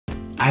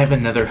I have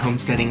another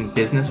homesteading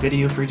business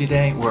video for you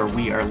today where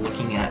we are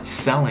looking at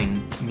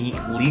selling meat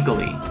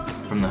legally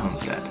from the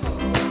homestead.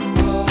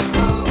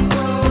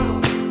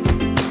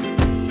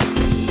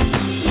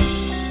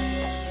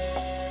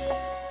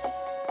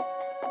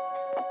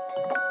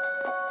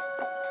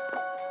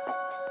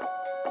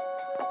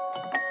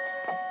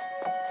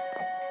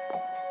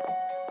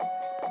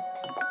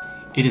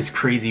 It is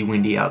crazy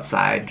windy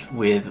outside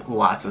with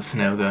lots of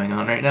snow going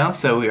on right now,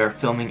 so we are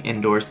filming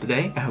indoors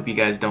today. I hope you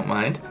guys don't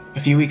mind.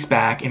 A few weeks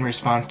back, in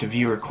response to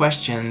viewer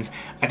questions,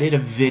 I did a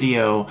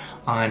video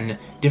on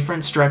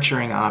different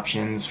structuring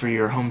options for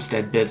your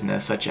homestead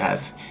business, such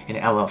as an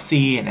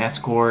LLC, an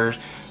S-corp,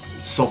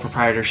 sole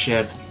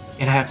proprietorship,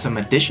 and I have some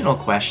additional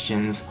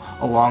questions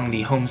along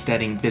the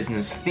homesteading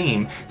business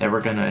theme that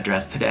we're going to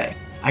address today.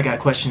 I got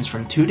questions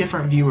from two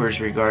different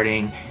viewers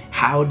regarding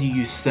how do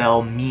you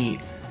sell meat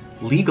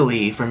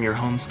legally from your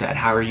homestead.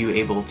 How are you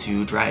able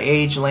to dry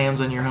age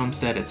lambs on your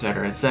homestead,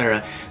 etc.,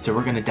 etc. So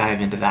we're going to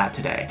dive into that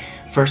today.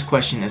 First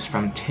question is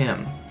from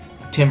Tim.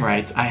 Tim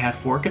writes, I have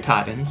 4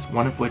 Katahdins,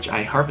 one of which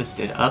I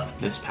harvested up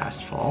this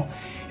past fall.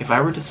 If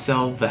I were to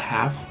sell the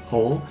half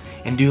whole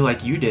and do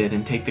like you did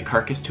and take the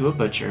carcass to a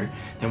butcher,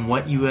 then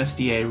what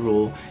USDA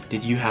rule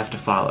did you have to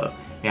follow?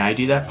 May I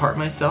do that part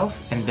myself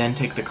and then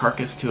take the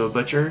carcass to a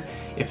butcher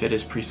if it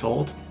is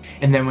pre-sold?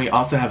 And then we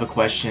also have a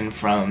question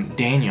from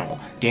Daniel.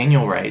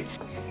 Daniel writes,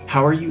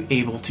 how are you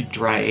able to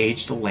dry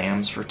age the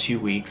lambs for 2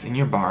 weeks in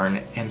your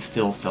barn and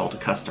still sell to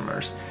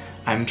customers?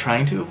 I'm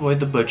trying to avoid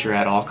the butcher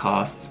at all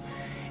costs,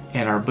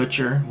 and our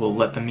butcher will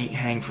let the meat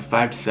hang for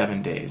 5 to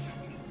 7 days.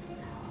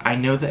 I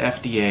know the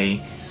FDA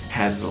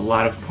has a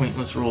lot of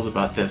pointless rules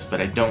about this,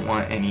 but I don't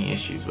want any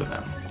issues with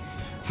them.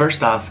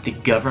 First off, the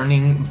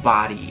governing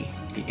body,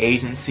 the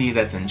agency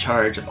that's in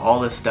charge of all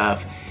this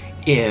stuff,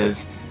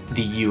 is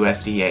the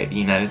USDA, the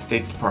United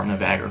States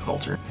Department of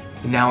Agriculture.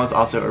 Now is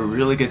also a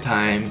really good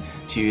time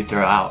to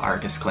throw out our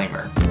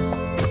disclaimer.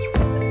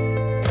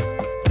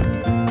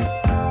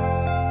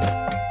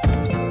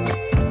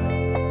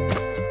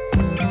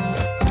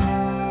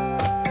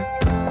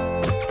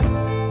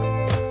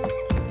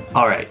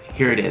 Alright,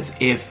 here it is.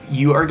 If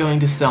you are going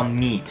to sell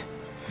meat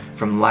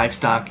from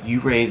livestock you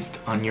raised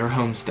on your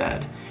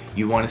homestead,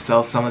 you want to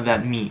sell some of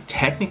that meat,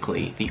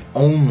 technically the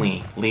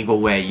only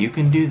legal way you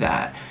can do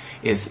that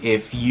is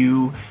if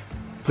you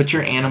put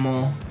your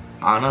animal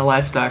on a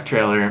livestock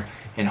trailer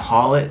and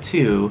haul it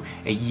to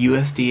a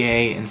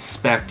USDA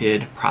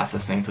inspected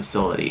processing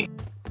facility.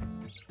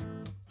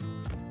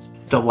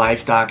 The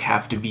livestock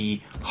have to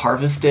be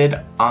harvested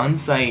on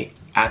site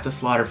at the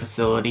slaughter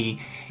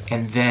facility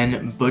and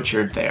then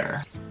butchered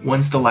there.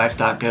 Once the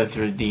livestock go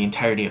through the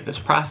entirety of this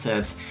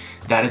process,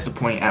 that is the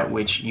point at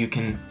which you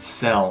can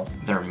sell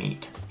their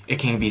meat. It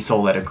can be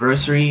sold at a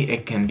grocery,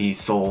 it can be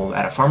sold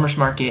at a farmer's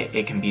market,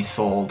 it can be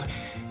sold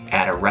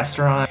at a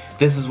restaurant.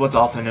 This is what's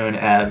also known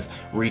as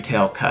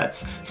retail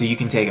cuts. So you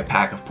can take a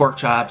pack of pork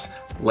chops,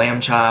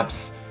 lamb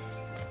chops,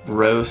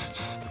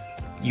 roasts,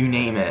 you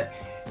name it,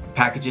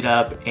 package it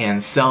up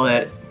and sell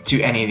it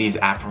to any of these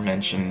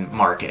aforementioned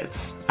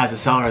markets. As a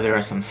seller, there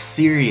are some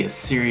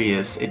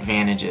serious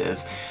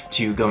advantages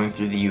to going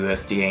through the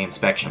USDA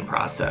inspection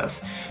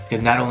process,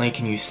 because not only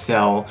can you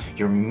sell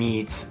your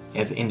meats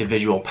as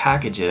individual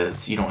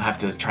packages, you don't have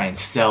to try and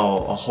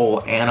sell a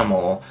whole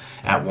animal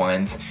at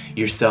once.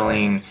 You're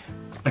selling,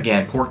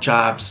 again, pork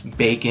chops,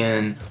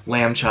 bacon,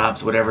 lamb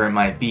chops, whatever it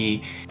might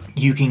be.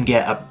 You can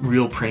get a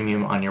real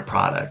premium on your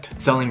product.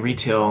 Selling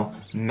retail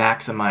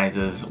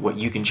maximizes what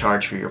you can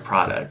charge for your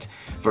product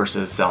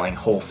versus selling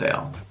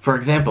wholesale. For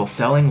example,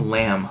 selling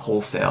lamb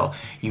wholesale,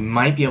 you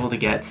might be able to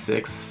get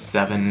 $6,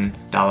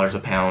 $7 a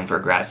pound for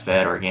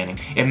grass-fed organic.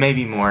 It may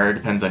be more, it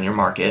depends on your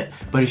market,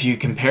 but if you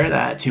compare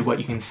that to what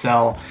you can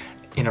sell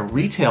in a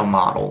retail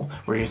model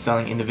where you're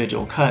selling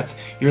individual cuts,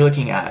 you're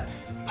looking at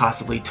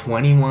possibly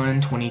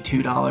 $21,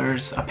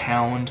 $22 a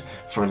pound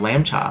for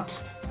lamb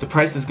chops. The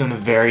price is going to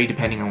vary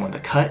depending on what the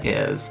cut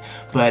is,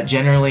 but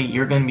generally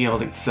you're going to be able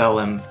to sell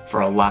them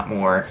for a lot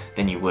more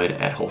than you would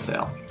at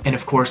wholesale. And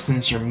of course,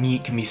 since your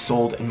meat can be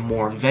sold in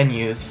more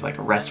venues, like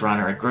a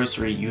restaurant or a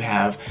grocery, you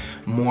have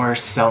more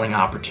selling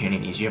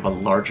opportunities. You have a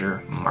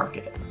larger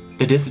market.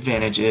 The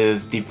disadvantage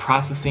is the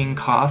processing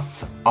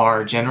costs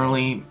are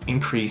generally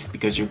increased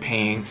because you're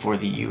paying for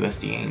the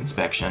USDA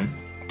inspection.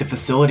 The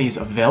facilities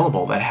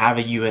available that have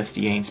a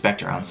USDA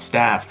inspector on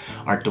staff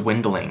are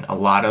dwindling. A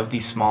lot of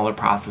these smaller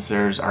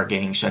processors are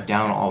getting shut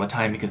down all the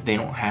time because they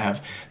don't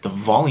have the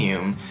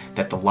volume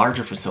that the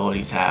larger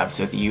facilities have,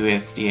 so the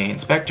USDA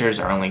inspectors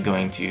are only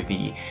going to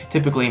the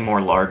typically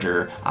more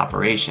larger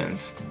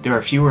operations. There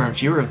are fewer and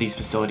fewer of these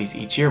facilities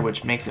each year,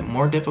 which makes it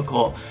more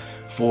difficult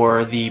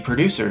for the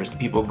producers, the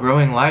people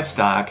growing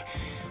livestock,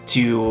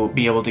 to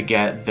be able to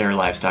get their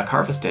livestock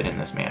harvested in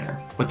this manner.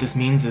 What this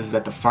means is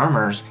that the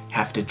farmers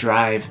have to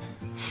drive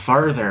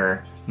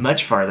farther,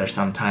 much farther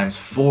sometimes,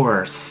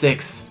 4,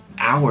 6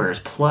 hours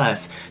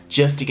plus,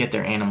 just to get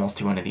their animals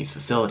to one of these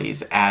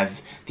facilities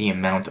as the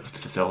amount of the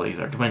facilities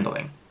are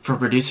dwindling. For a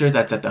producer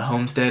that's at the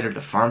homestead or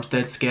the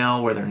farmstead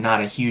scale, where they're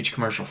not a huge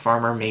commercial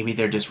farmer, maybe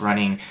they're just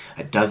running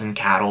a dozen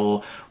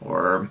cattle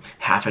or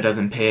half a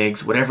dozen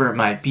pigs, whatever it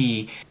might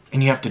be,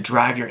 and you have to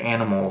drive your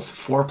animals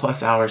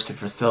 4+ hours to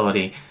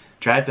facility,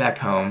 drive back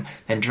home,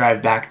 then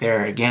drive back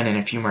there again in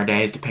a few more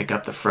days to pick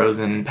up the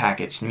frozen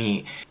packaged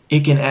meat.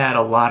 It can add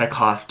a lot of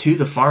cost to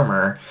the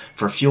farmer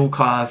for fuel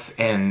costs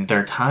and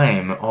their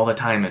time, all the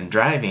time in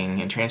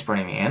driving and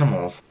transporting the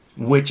animals,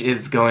 which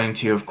is going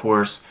to, of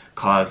course,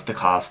 cause the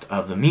cost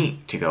of the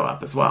meat to go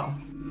up as well.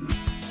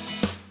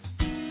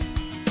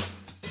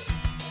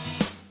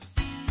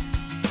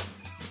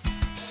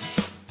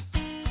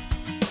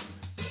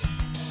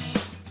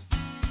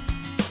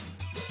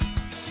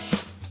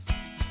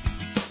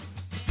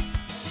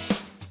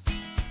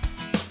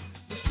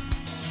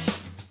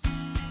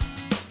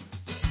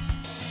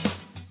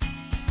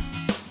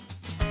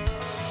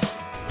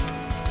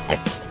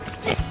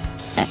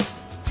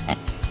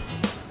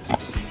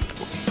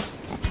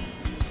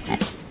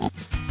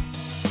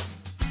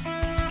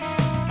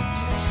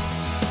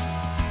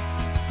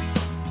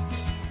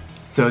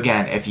 So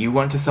again, if you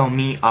want to sell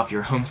meat off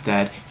your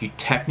homestead, you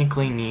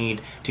technically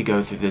need to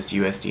go through this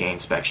USDA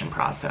inspection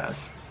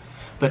process.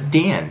 But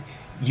Dan,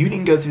 you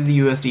didn't go through the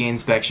USDA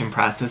inspection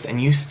process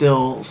and you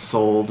still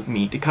sold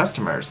meat to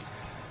customers.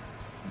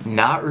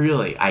 Not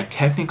really. I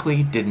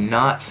technically did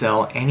not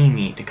sell any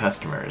meat to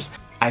customers.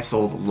 I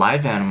sold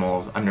live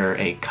animals under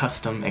a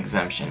custom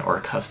exemption or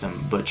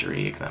custom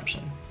butchery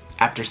exemption.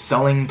 After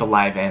selling the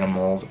live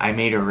animals, I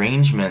made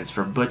arrangements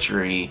for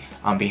butchery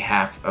on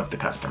behalf of the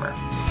customer.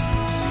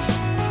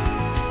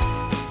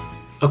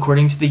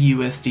 According to the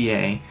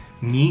USDA,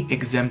 meat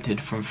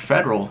exempted from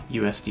federal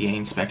USDA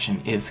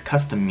inspection is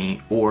custom meat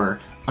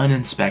or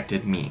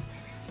uninspected meat.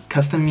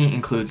 Custom meat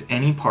includes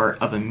any part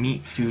of a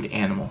meat food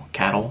animal,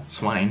 cattle,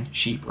 swine,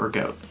 sheep, or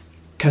goat.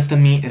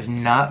 Custom meat is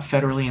not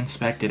federally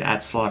inspected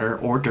at slaughter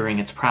or during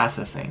its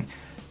processing.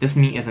 This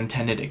meat is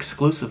intended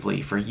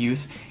exclusively for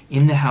use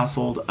in the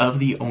household of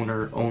the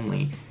owner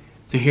only.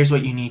 So here's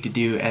what you need to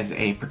do as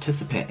a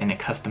participant in a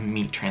custom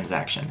meat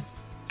transaction.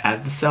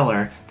 As the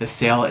seller, the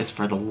sale is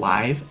for the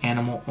live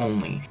animal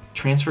only.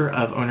 Transfer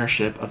of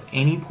ownership of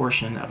any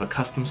portion of a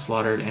custom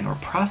slaughtered and or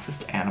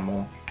processed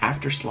animal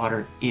after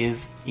slaughter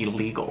is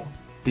illegal.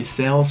 The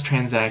sales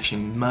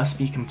transaction must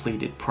be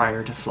completed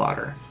prior to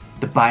slaughter.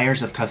 The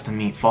buyers of custom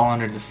meat fall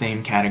under the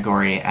same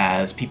category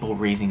as people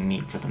raising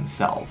meat for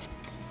themselves,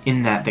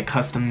 in that the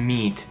custom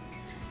meat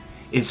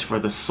is for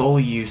the sole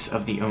use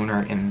of the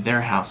owner in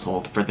their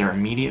household for their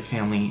immediate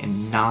family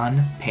and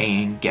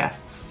non-paying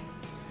guests.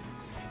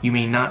 You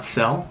may not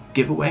sell,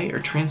 give away, or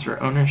transfer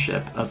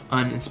ownership of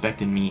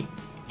uninspected meat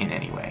in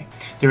any way.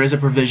 There is a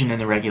provision in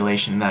the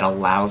regulation that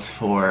allows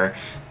for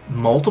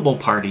multiple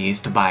parties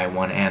to buy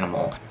one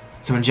animal.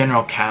 So in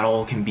general,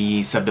 cattle can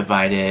be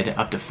subdivided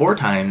up to 4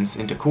 times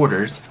into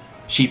quarters.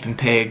 Sheep and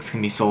pigs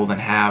can be sold in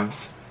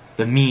halves.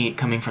 The meat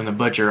coming from the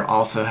butcher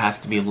also has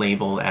to be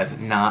labeled as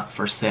not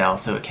for sale,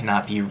 so it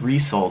cannot be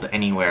resold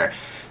anywhere.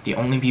 The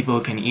only people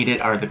who can eat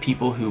it are the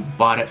people who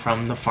bought it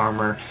from the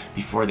farmer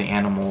before the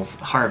animal's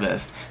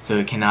harvest. So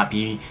it cannot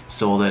be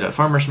sold at a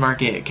farmer's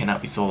market, it cannot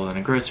be sold in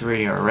a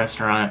grocery or a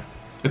restaurant.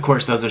 Of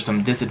course, those are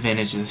some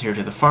disadvantages here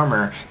to the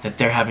farmer, that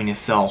they're having to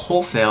sell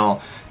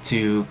wholesale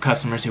to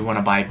customers who want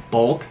to buy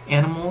bulk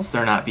animals.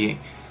 They're not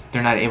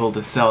able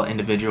to sell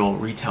individual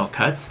retail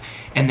cuts,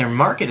 and their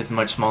market is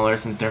much smaller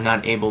since they're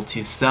not able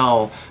to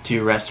sell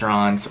to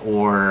restaurants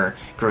or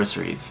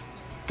groceries.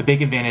 The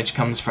big advantage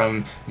comes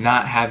from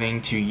not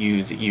having to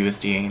use a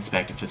USDA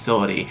inspected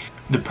facility.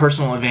 The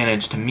personal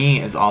advantage to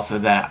me is also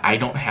that I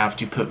don't have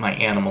to put my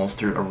animals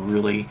through a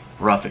really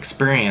rough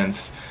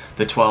experience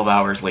the 12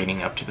 hours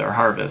leading up to their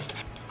harvest.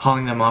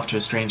 Hauling them off to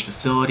a strange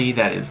facility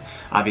that is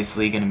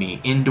obviously going to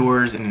be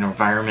indoors in an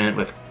environment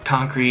with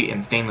concrete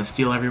and stainless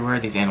steel everywhere.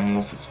 These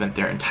animals have spent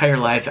their entire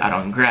life out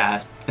on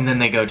grass, and then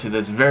they go to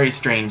this very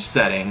strange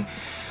setting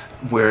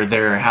where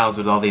they're housed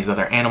with all these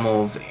other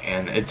animals,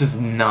 and it's just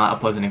not a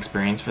pleasant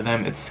experience for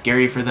them. It's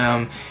scary for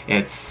them.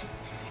 It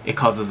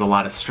causes a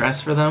lot of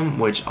stress for them,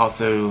 which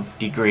also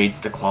degrades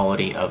the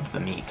quality of the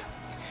meat.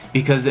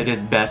 Because it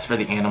is best for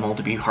the animal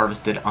to be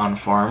harvested on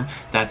farm,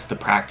 that's the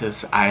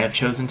practice I have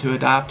chosen to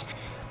adopt.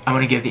 I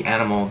want to give the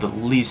animal the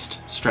least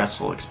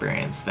stressful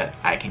experience that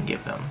I can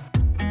give them.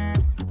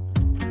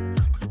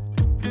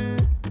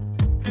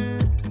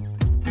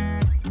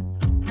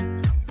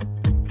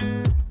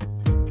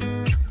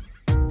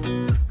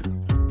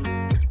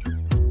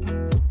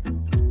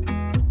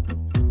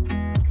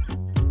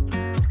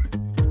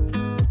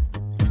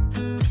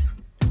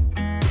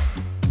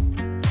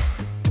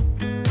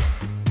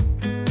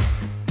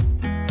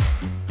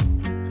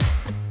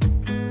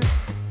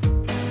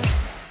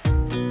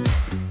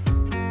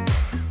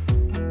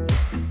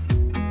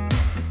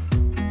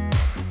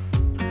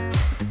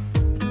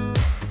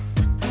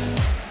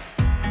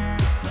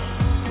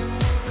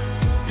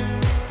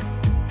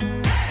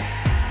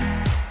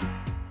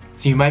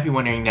 So you might be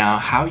wondering now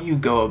how you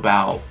go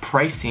about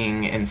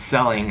pricing and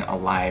selling a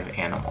live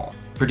animal.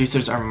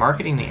 Producers are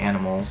marketing the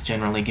animals,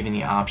 generally giving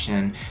the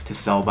option to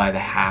sell by the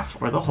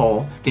half or the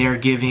whole. They are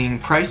giving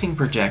pricing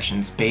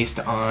projections based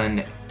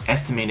on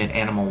estimated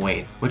animal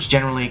weight, which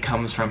generally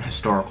comes from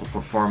historical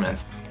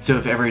performance. So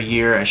if every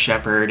year a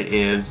shepherd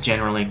is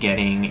generally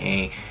getting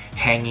a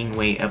hanging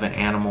weight of an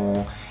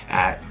animal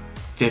at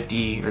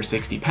 50 or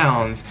 60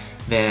 pounds,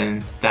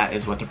 then that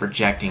is what they're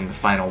projecting the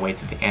final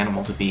weights of the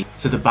animal to be.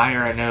 So the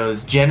buyer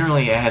knows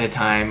generally ahead of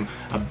time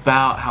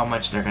about how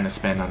much they're going to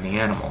spend on the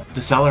animal.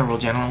 The seller will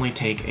generally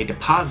take a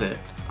deposit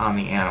on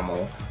the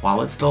animal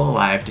while it's still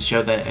alive to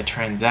show that a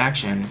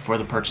transaction for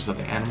the purchase of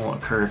the animal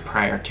occurred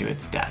prior to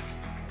its death.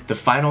 The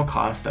final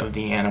cost of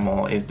the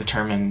animal is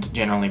determined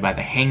generally by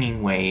the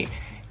hanging weight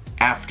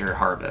after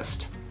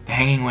harvest. The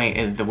hanging weight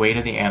is the weight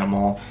of the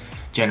animal,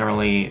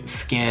 generally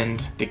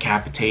skinned,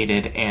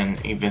 decapitated, and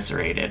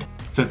eviscerated.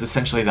 So it's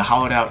essentially the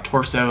hollowed out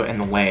torso and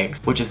the legs,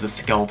 which is the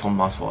skeletal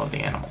muscle of the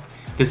animal.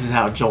 This is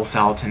how Joel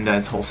Salatin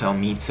does wholesale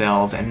meat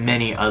sales, and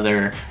many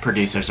other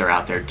producers are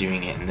out there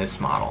doing it in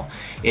this model.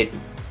 It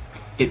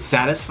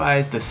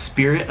satisfies the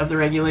spirit of the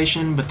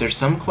regulation, but there's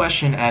some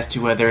question as to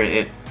whether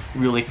it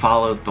really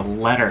follows the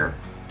letter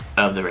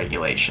of the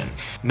regulation.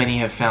 Many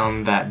have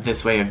found that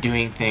this way of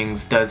doing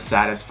things does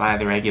satisfy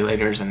the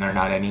regulators and there are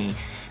not any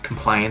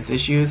compliance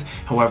issues.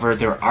 However,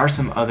 there are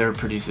some other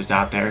producers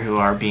out there who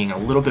are being a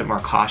little bit more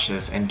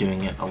cautious and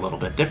doing it a little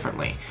bit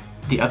differently.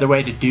 The other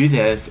way to do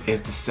this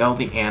is to sell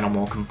the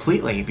animal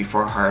completely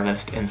before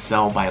harvest and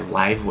sell by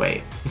live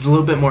weight. It's a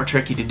little bit more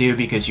tricky to do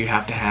because you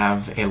have to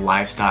have a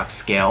livestock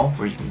scale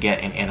where you can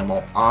get an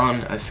animal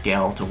on a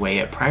scale to weigh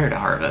it prior to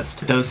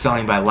harvest. Those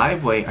selling by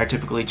live weight are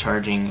typically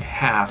charging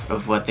half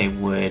of what they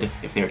would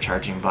if they were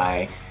charging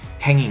by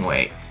hanging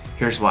weight.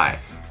 Here's why.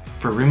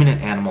 For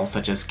ruminant animals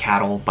such as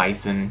cattle,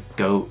 bison,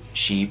 goat,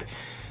 sheep,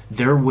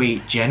 their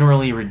weight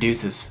generally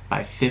reduces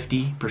by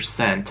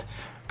 50%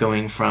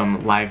 going from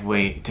live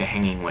weight to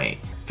hanging weight.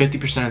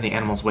 50% of the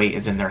animal's weight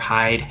is in their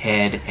hide,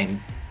 head, and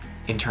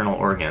internal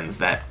organs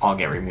that all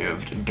get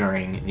removed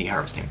during the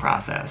harvesting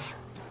process.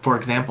 For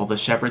example, the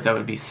shepherd that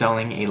would be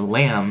selling a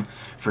lamb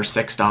for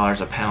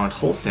 $6 a pound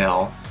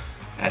wholesale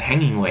at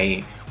hanging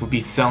weight would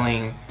be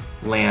selling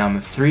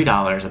lamb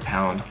 $3 a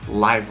pound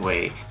live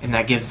weight, and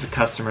that gives the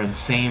customer the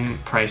same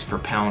price per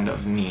pound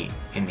of meat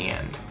in the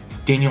end.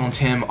 Daniel and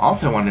Tim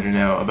also wanted to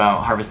know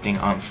about harvesting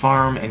on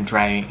farm and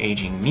dry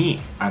aging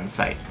meat on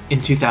site.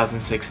 In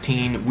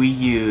 2016, we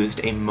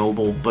used a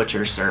mobile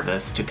butcher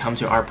service to come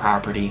to our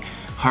property,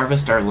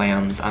 harvest our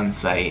lambs on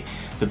site.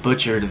 The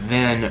butcher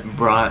then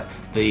brought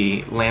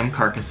the lamb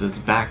carcasses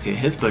back to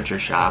his butcher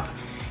shop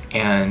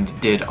and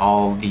did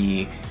all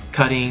the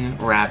cutting,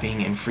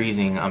 wrapping, and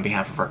freezing on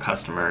behalf of our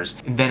customers.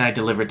 And then I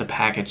delivered the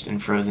packaged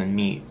and frozen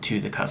meat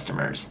to the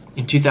customers.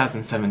 In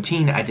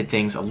 2017, I did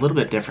things a little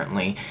bit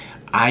differently.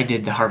 I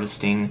did the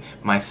harvesting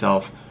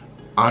myself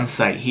on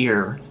site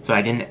here, so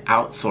I didn't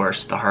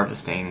outsource the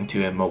harvesting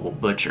to a mobile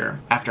butcher.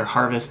 After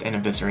harvest and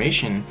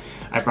evisceration,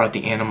 I brought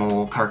the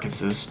animal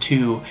carcasses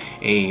to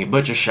a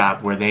butcher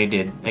shop where they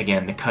did,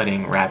 again, the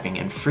cutting, wrapping,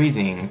 and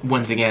freezing.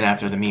 Once again,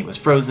 after the meat was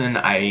frozen,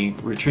 I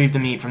retrieved the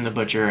meat from the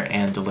butcher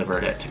and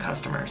delivered it to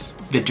customers.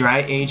 The dry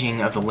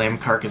aging of the lamb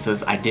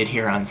carcasses I did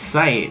here on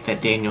site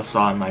that Daniel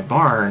saw in my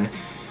barn,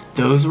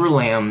 those were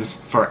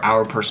lambs for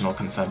our personal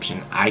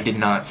consumption. I did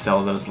not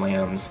sell those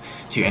lambs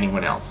to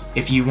anyone else.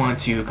 If you want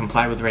to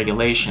comply with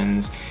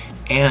regulations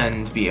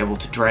and be able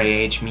to dry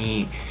age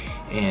meat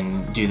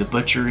and do the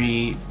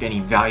butchery,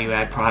 any value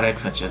add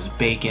products such as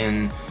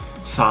bacon,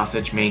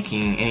 sausage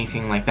making,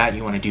 anything like that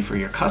you want to do for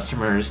your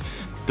customers,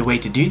 the way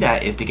to do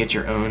that is to get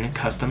your own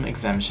custom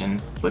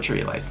exemption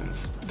butchery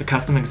license. The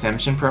custom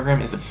exemption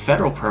program is a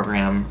federal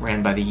program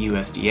ran by the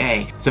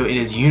USDA, so it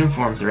is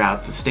uniform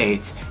throughout the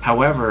states.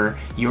 However,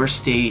 your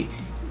state,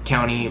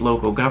 county,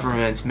 local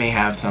governments may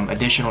have some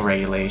additional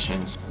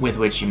regulations with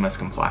which you must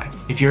comply.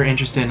 If you're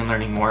interested in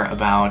learning more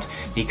about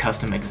the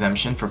custom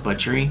exemption for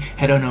butchery,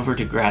 head on over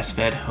to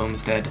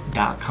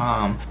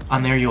grassfedhomestead.com.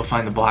 On there you'll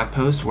find the blog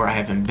post where I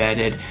have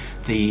embedded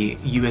the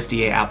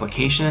USDA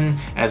application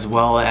as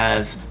well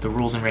as the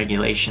rules and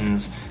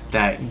regulations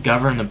that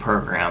govern the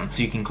program.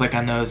 So you can click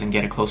on those and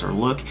get a closer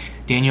look.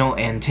 Daniel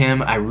and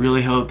Tim, I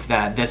really hope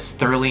that this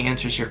thoroughly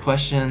answers your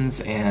questions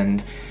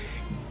and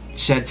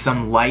shed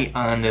some light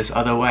on this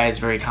otherwise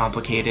very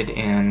complicated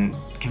and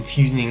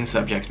confusing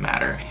subject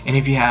matter. And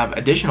if you have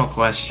additional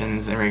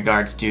questions in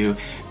regards to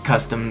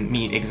custom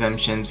meat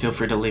exemptions, feel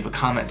free to leave a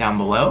comment down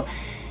below.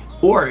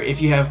 Or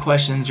if you have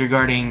questions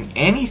regarding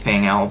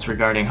anything else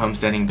regarding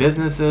homesteading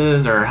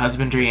businesses or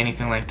husbandry,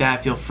 anything like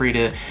that, feel free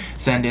to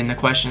send in the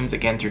questions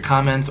again through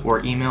comments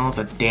or emails.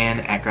 That's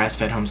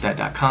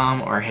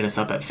dan@grassfedhomestead.com, or hit us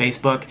up at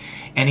Facebook.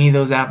 Any of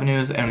those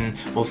avenues, and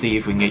we'll see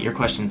if we can get your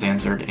questions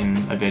answered in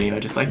a video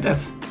just like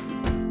this.